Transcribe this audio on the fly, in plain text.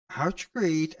How to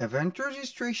create event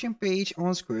registration page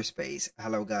on Squarespace.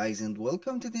 Hello guys and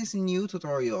welcome to this new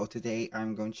tutorial. Today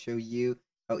I'm going to show you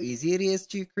how easy it is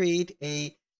to create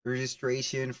a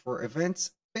registration for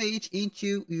events page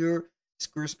into your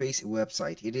Squarespace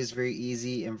website. It is very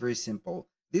easy and very simple.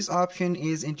 This option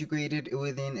is integrated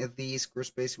within the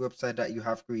Squarespace website that you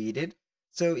have created.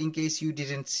 So in case you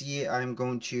didn't see it, I'm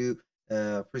going to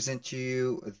present to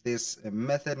you this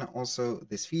method and also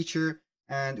this feature,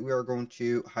 and we are going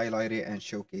to highlight it and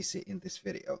showcase it in this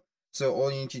video. So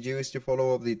all you need to do is to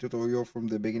follow up the tutorial from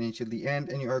the beginning to the end,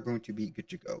 and you are going to be good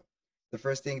to go. The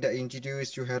first thing that you need to do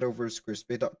is to head over to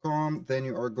squarespace.com. Then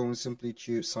you are going simply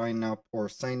to sign up or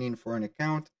sign in for an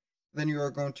account. Then you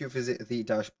are going to visit the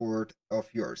dashboard of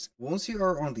yours. Once you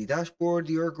are on the dashboard,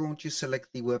 you are going to select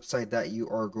the website that you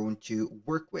are going to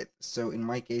work with. So in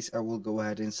my case, I will go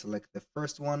ahead and select the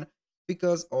first one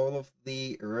because all of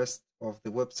the rest of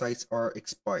the websites are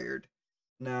expired.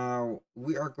 Now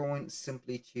we are going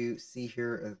simply to see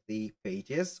here the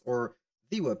pages or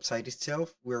the website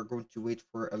itself. We are going to wait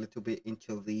for a little bit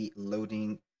until the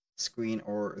loading screen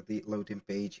or the loading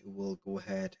page will go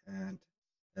ahead and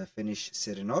finish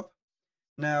setting up.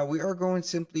 Now we are going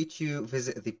simply to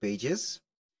visit the pages,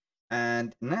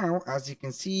 and now as you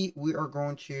can see, we are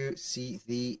going to see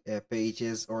the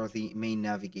pages or the main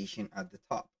navigation at the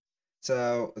top.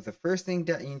 So the first thing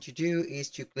that you need to do is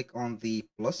to click on the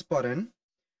plus button,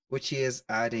 which is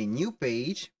add a new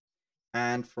page.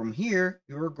 And from here,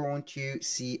 you're going to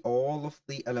see all of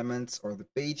the elements or the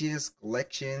pages,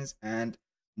 collections, and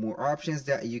more options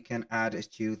that you can add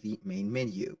to the main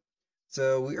menu.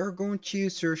 So we are going to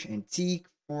search and seek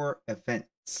for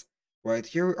events. Right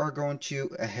here, we are going to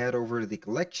head over to the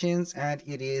collections, and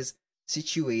it is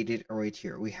situated right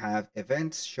here. We have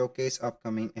events, showcase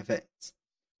upcoming events.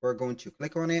 We're going to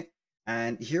click on it,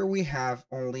 and here we have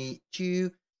only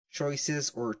two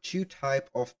choices or two type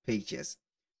of pages.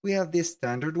 We have this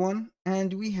standard one,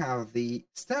 and we have the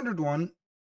standard one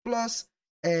plus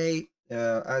a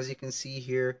as you can see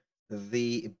here,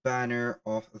 the banner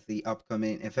of the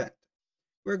upcoming event.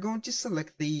 We're going to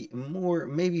select the more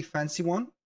maybe fancy one,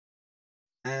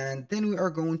 and then we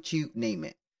are going to name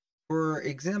it. For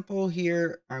example,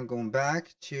 here I'm going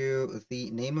back to the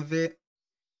name of it.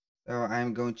 So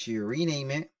I'm going to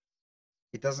rename it.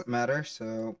 It doesn't matter,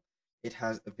 so it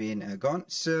has been gone.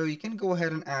 So you can go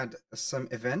ahead and add some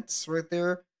events right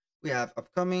there. We have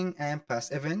upcoming and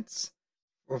past events.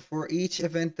 For each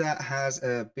event that has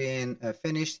been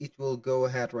finished, it will go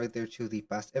ahead right there to the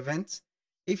past events.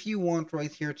 If you want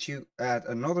right here to add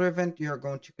another event, you are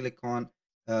going to click on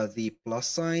the plus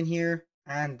sign here,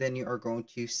 and then you are going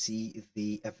to see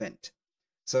the event.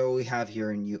 So we have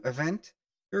here a new event.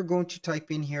 You're going to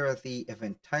type in here the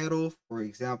event title. For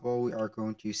example, we are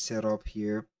going to set up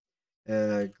here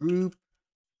group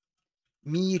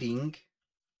meeting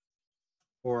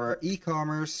or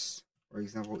e-commerce, for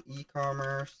example,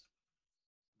 e-commerce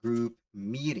group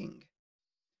meeting.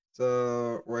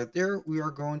 So right there, we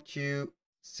are going to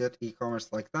set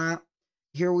e-commerce like that.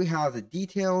 Here we have the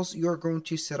details. You're going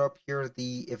to set up here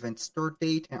the event start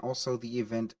date and also the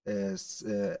event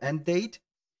end date.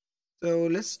 So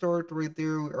let's start right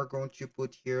there. We are going to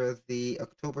put here the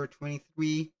October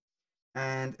 23,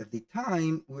 and the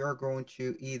time we are going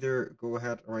to either go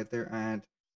ahead right there and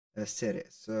set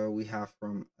it. So we have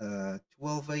from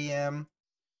 12 a.m.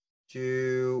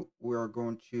 to, we are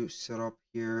going to set up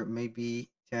here maybe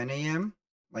 10 a.m.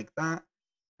 like that.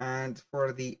 And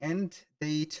for the end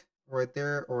date right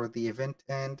there, or the event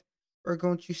end, we're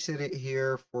going to set it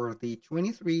here for the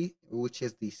 23, which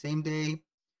is the same day.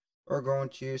 We're going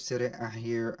to set it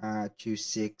here to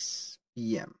 6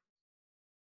 p.m.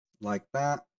 like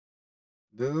that.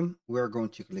 Boom. We are going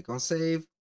to click on save.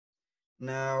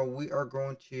 Now we are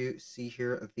going to see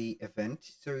here the event.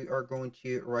 So we are going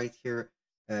to write here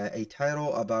a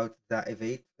title about that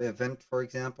event, for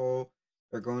example.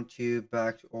 We're going to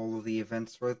back to all of the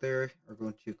events right there. We're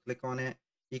going to click on it.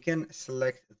 You can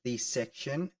select the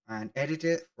section and edit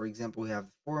it. For example, we have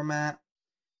the format.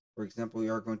 For example, we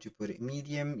are going to put it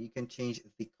medium. You can change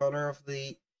the color of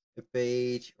the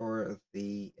page or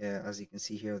the, as you can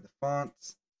see here, the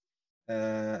fonts.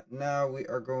 Now we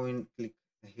are going to click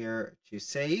here to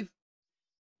save.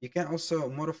 You can also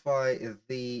modify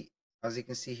the, as you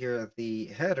can see here, the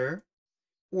header,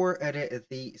 or edit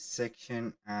the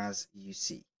section as you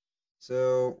see.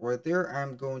 So right there,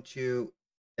 I'm going to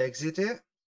exit it.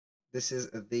 This is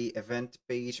the event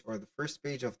page or the first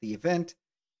page of the event.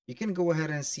 You can go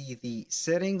ahead and see the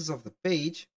settings of the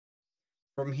page.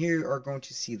 From here, you are going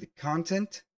to see the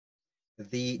content,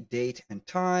 the date and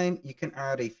time. You can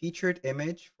add a featured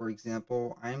image. For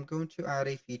example, I'm going to add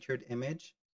a featured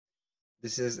image.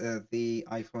 This is the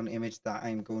iPhone image that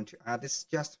I'm going to add. This is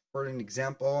just for an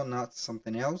example, not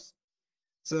something else.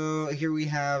 So here we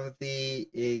have the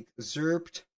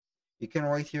excerpt. You can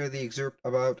write here the excerpt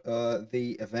about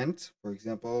the event. For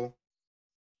example,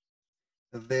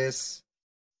 this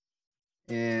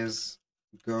is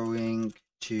going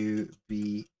to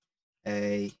be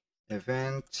a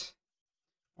event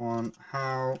on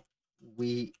how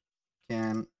we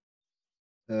can,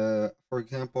 for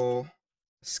example,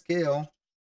 scale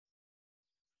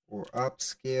or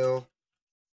upscale,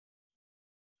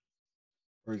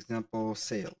 for example,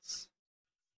 sales.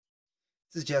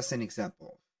 This is just an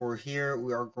example. For here,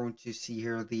 we are going to see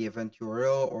here the event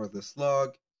URL or the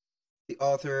slug, the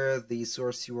author, the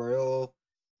source URL,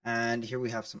 and here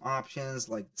we have some options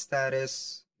like the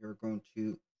status. You're going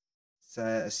to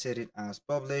set it as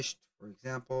published, for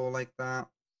example, like that.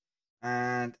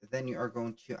 And then you are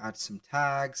going to add some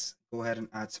tags. Go ahead and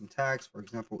add some tags, for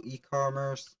example,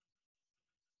 e-commerce.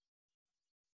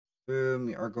 Boom,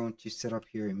 we are going to set up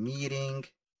here a meeting,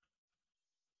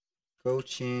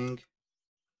 coaching,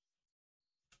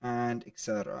 and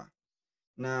etc.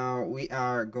 Now we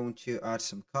are going to add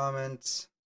some comments.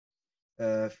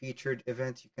 Featured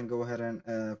event, you can go ahead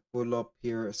and pull up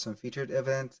here some featured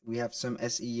event. We have some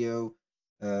SEO,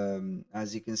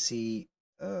 as you can see,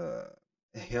 a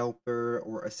helper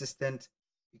or assistant.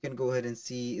 You can go ahead and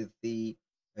see the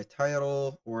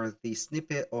title or the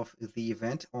snippet of the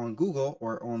event on Google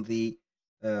or on the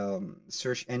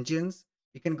search engines.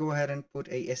 You can go ahead and put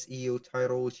a SEO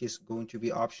title, which is going to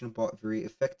be optional but very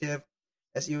effective.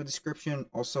 SEO description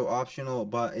also optional,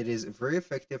 but it is very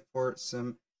effective for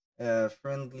some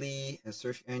friendly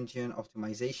search engine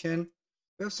optimization.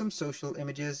 We have some social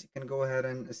images. You can go ahead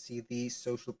and see the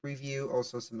social preview,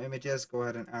 also some images. Go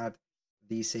ahead and add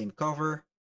the same cover.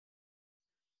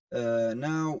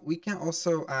 Now we can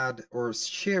also add or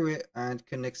share it and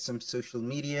connect some social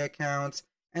media accounts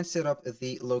and set up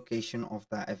the location of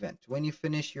that event. When you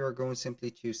finish, you're going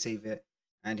simply to save it,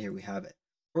 and here we have it.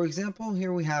 For example,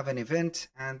 here we have an event,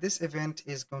 and this event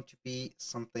is going to be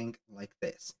something like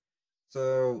this.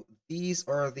 So these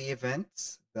are the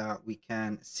events that we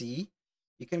can see.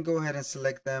 You can go ahead and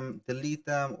select them, delete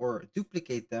them, or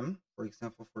duplicate them. For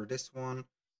example, for this one,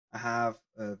 I have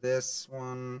this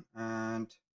one, and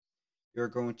you're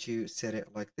going to set it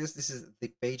like this. This is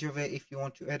the page of it. If you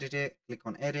want to edit it, click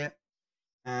on edit,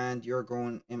 and you're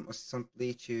going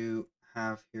simply to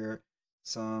have here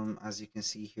some, as you can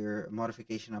see here,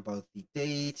 modification about the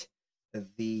date,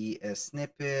 the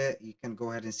snippet. You can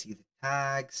go ahead and see the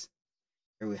tags.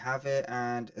 Here we have it,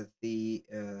 and the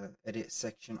edit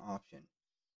section option.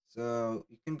 So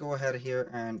you can go ahead here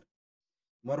and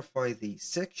modify the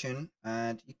section,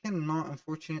 and you cannot,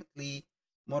 unfortunately,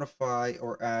 modify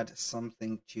or add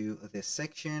something to this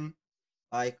section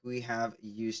like we have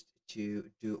used to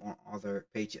do on other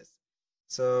pages.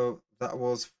 So that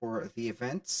was for the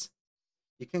events.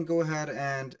 You can go ahead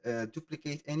and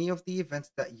duplicate any of the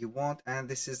events that you want, and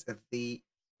this is the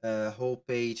whole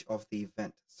page of the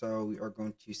event. So we are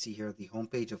going to see here the home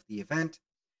page of the event.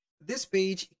 This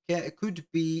page could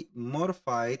be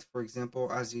modified. For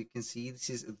example, as you can see, this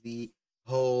is the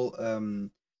whole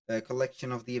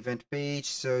collection of the event page.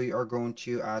 So you are going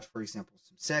to add, for example,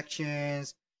 some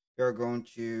sections. You are going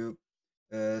to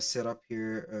set up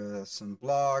here some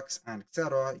blocks and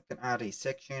etc. You can add a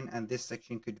section, and this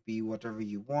section could be whatever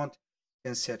you want. You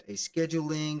can set a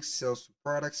scheduling, sell some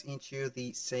products into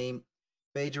the same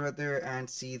page right there, and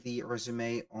see the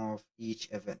resume of each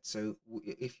event. So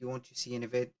if you want to see an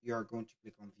event, you are going to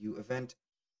click on view event,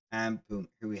 and boom,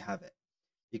 here we have it.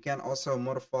 You can also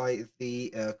modify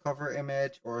the cover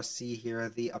image or see here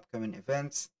the upcoming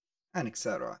events and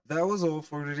etc. That was all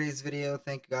for today's video.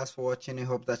 Thank you guys for watching. I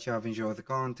hope that you have enjoyed the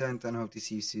content, and hope to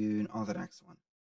see you soon on the next one.